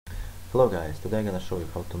Hello guys, today I'm gonna show you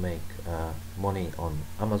how to make money on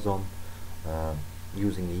Amazon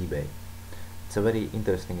using eBay. It's a very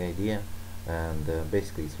interesting idea, and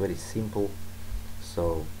basically it's very simple.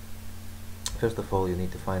 So first of all, you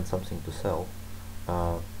need to find something to sell.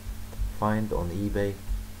 Find on eBay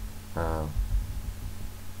uh,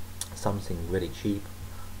 something very cheap.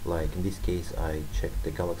 Like in this case, I checked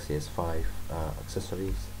the Galaxy S5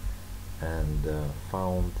 accessories and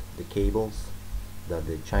found the cables that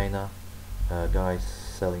the China guys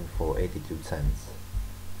selling for 82 cents.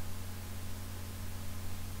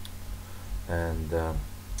 And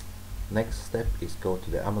next step is go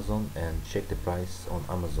to the Amazon and check the price on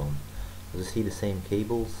Amazon. As you see, the same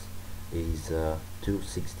cables is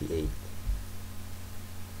 268,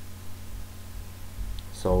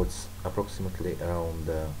 so it's approximately around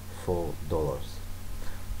 $4.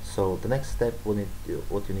 So the next step, what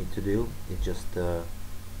you need to do is just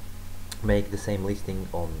make the same listing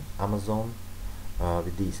on Amazon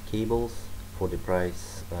with these cables for the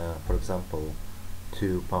price, for example,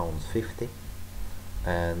 £2.50,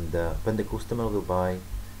 and when the customer will buy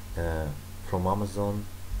from Amazon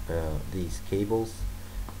these cables,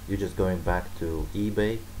 you're just going back to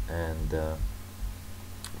eBay and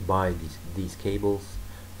buy these cables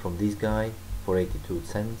from this guy for 82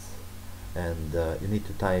 cents, and you need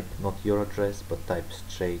to type not your address but type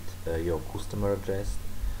straight your customer address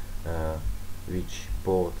which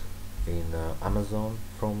bought in Amazon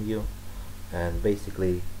from you, and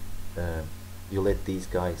basically you let these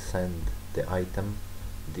guys send the item,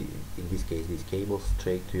 in this case these cables,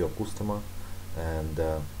 straight to your customer, and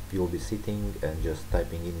you'll be sitting and just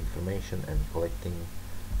typing in information and collecting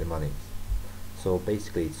the money. So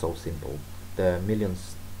basically it's so simple. There are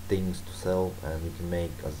millions things to sell and you can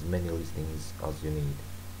make as many listings as you need.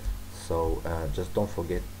 So just don't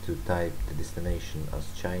forget to type the destination as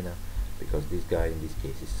China, because this guy in this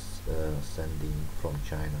case is sending from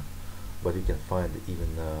China, but you can find even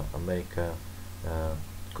America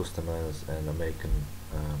customers and American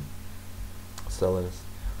sellers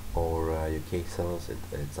or UK sellers.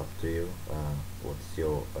 It's up to you what's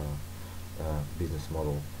your business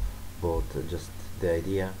model, but just the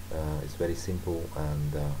idea is very simple,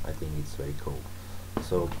 and I think it's very cool.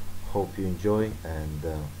 So hope you enjoy, and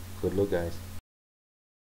good luck guys.